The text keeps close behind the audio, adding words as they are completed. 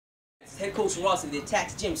Head Coach Ross of the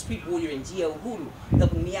ATACX Gym, Street Warrior, and GL Hoodoo.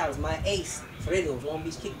 Helping me out is my ace, Fredo, Long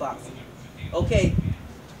Beach Kickboxing. Okay,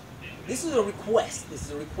 this is a request. This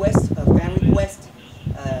is a request, a fan request.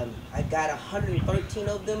 I got 113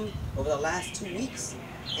 of them over the last 2 weeks.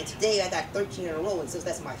 And today I got 13 in a row, and since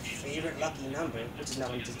that's my favorite lucky number, which is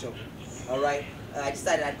not, I'm just joking, alright, I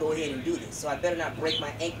decided I'd go ahead and do this. So I better not break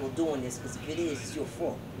my ankle doing this, because if it is, it's your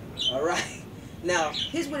fault. Alright? Now,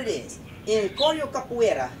 here's what it is. In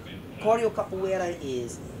Capoeira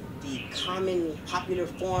is the common, popular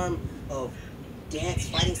form of dance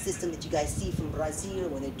fighting system that you guys see from Brazil,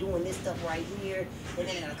 when they're doing this stuff right here, and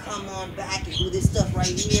then they're gonna come on back and do this stuff right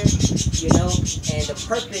here, you know, and the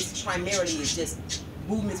purpose primarily is just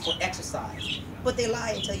movements for exercise. But they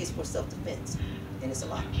lie and tell you it's for self-defense, and it's a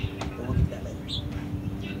lie, but we'll get to that later.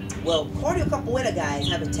 Well, Capoeira guys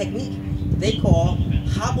have a technique they call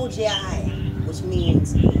Rabo, which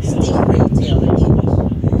means stingray tail in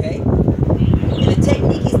English, okay? And the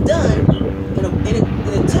technique is done in a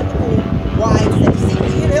typical wide step. See, you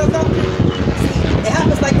hear the helicopter? See, it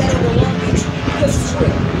happens like that over Long Beach, because it's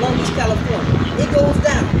real. Long Beach, California. It goes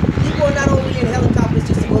down. People are not over here in helicopters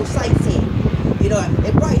just to go sightseeing. You know,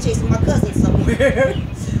 they're probably chasing my cousin somewhere.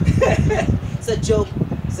 It's a joke.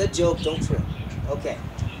 It's a joke. Don't trip. Okay,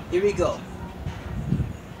 here we go.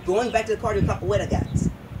 Going back to the Capoeira guys.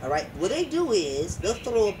 Alright, what they do is they'll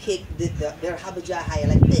throw a kick, their habajahaya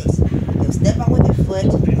like this. They'll step out with their foot.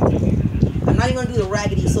 I'm not even going to do the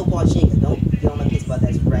raggedy so-called shinga. Don't get on my case about that.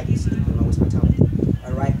 It's raggedy, stupid. I'm not waste my time.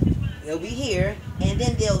 Alright, they'll be here, and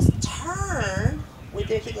then they'll turn with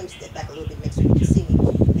their kick. Let me step back a little bit, make sure you can see me.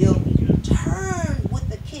 They'll turn with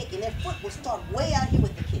the kick, and their foot will start way out here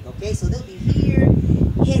with the kick, okay? So they'll be here,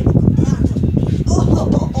 head will go down.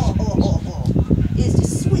 It's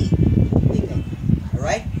just sweet.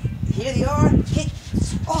 Alright? Here they are, kick.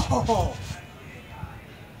 Oh!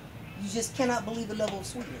 You just cannot believe the level of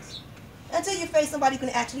sweetness. Until you face somebody who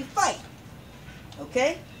can actually fight.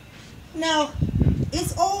 Okay? Now,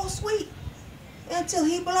 it's all sweet until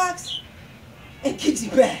he blocks and kicks you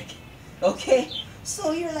back. Okay?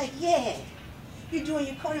 So you're like, yeah, you're doing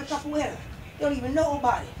your capoeira. You don't even know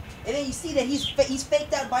about it. And then you see that he's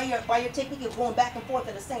faked out by your technique of going back and forth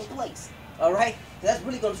in the same place. Alright? That's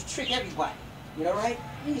really going to trick everybody. You know, right?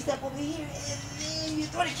 Then you step over here, and then you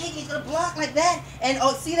throw the kick, he's gonna block like that, and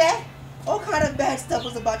oh, see that? All kind of bad stuff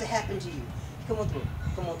was about to happen to you. Come on through,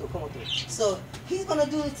 come on through, come on through. So he's gonna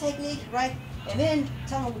do the technique, right? And then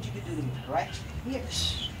tell him what you can do to me, right? Here,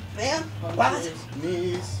 bam,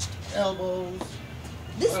 knees, elbows,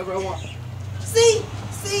 whatever I want. See,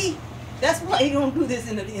 that's why you don't do this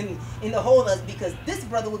in the holders, because this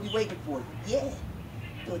brother will be waiting for you. Yeah,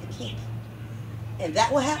 do the kick, and that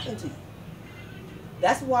will happen to you.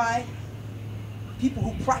 That's why people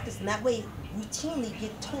who practice in that way routinely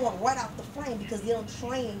get torn right off the frame, because they don't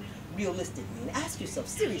train realistically. And ask yourself,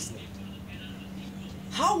 seriously,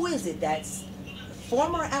 how is it that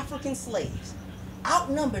former African slaves,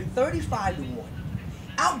 outnumbered 35 to 1,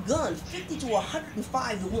 outgunned 50 to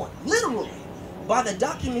 105 to 1, literally, by the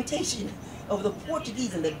documentation of the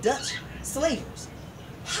Portuguese and the Dutch slavers,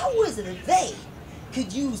 how is it that they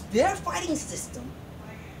could use their fighting system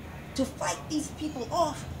to fight these people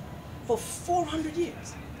off for 400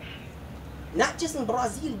 years? Not just in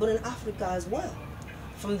Brazil, but in Africa as well.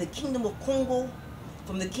 From the Kingdom of Congo,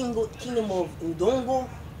 from the Kingdom of Ndongo,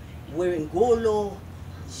 where Ngolo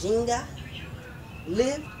Jinga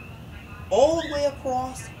lived, all the way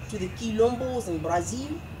across to the Quilombos in Brazil,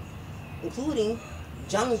 including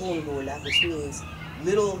Jango Angola, which means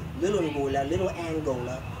little Angola, little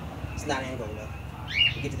Angola. It's not Angola.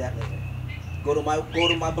 We'll get to that later. Go to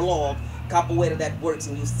my blog, Capoeira That Works,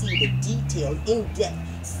 and you'll see the detailed, in-depth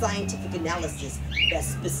scientific analysis that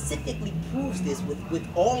specifically proves this with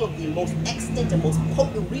all of the most extant and most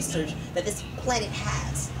potent research that this planet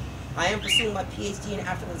has. I am pursuing my PhD in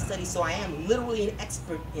African studies, so I am literally an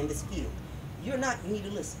expert in this field. You're not. You need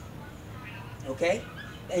to listen. Okay?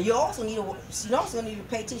 And you also need to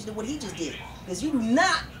pay attention to what he just did, because you do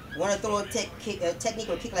not want to throw a technique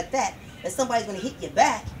or a kick like that, and somebody's going to hit your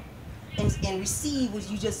back and receive what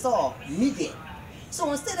you just saw me get.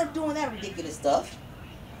 So instead of doing that ridiculous stuff,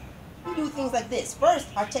 we do things like this. First,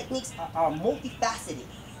 our techniques are multifaceted.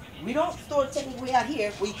 We don't throw a technique way out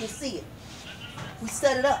here where you can see it. We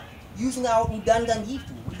set it up using our Udandan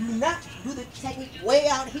Yifu. We do not do the technique way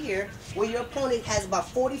out here where your opponent has about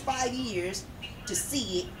 45 years to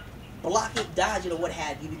see it, block it, dodge it, or what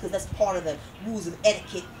have you, because that's part of the rules of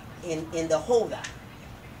etiquette in the holdout.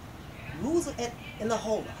 Rules of etiquette in the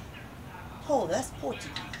holdout. Hold, that's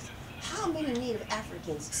Portuguese. How many native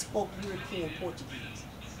Africans spoke European Portuguese?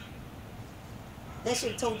 That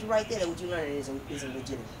should have told you right there that what you're learning isn't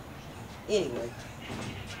legitimate. Anyway,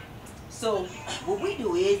 so what we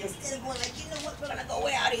do is, instead of going like, you know what, we're gonna go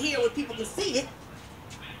way out of here where people can see it,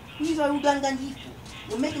 we use our udangandifu.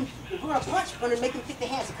 We're gonna punch, we're gonna make him think the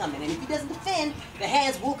hands are coming. And if he doesn't defend, the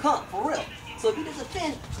hands will come, for real. So if he doesn't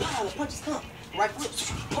defend, wow, the punches come. Right foot,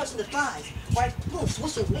 punching the thighs. Right boom,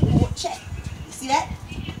 swishing, making him work check. You see that?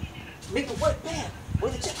 Make him work, bam.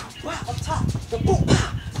 With the check, wow, up top. The boom,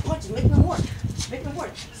 pow. Punches, making him work. Making him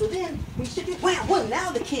work. So then, when you shift it, wow, well,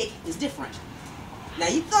 now the kick is different. Now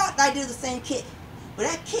you thought I did the same kick, but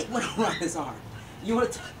that kick went around his arm. You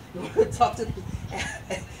want to talk to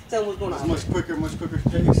tell him what's going on? It's much quicker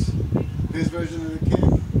pace. His version of the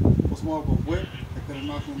kick was more of a whip. I could have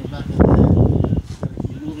knocked him in the back of the head. Gotta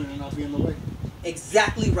keep moving and not be in the way.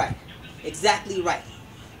 Exactly right. Exactly right.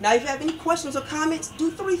 Now, if you have any questions or comments,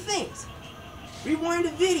 do 3 things. Rewind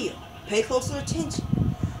the video. Pay closer attention.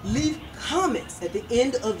 Leave comments at the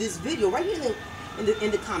end of this video, right here in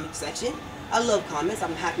the comment section. I love comments.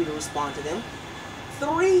 I'm happy to respond to them.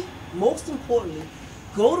 3, most importantly,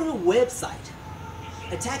 go to the website,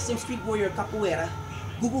 ATACX Street Warrior Capoeira,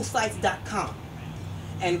 googlesites.com.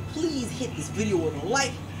 And please hit this video with a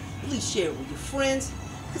like. Please share it with your friends,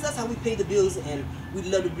 because that's how we pay the bills, and we'd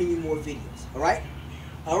love to bring you more videos. Alright?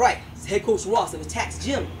 Alright, it's Head Coach Ross of ATACX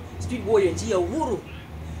Gym, Street Warrior Gia Wuru.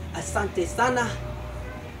 Asante Sana.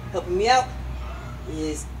 Helping me out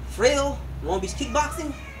is Fredo, Long Beach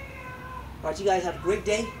Kickboxing. Alright, you guys have a great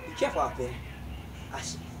day. Be careful out there.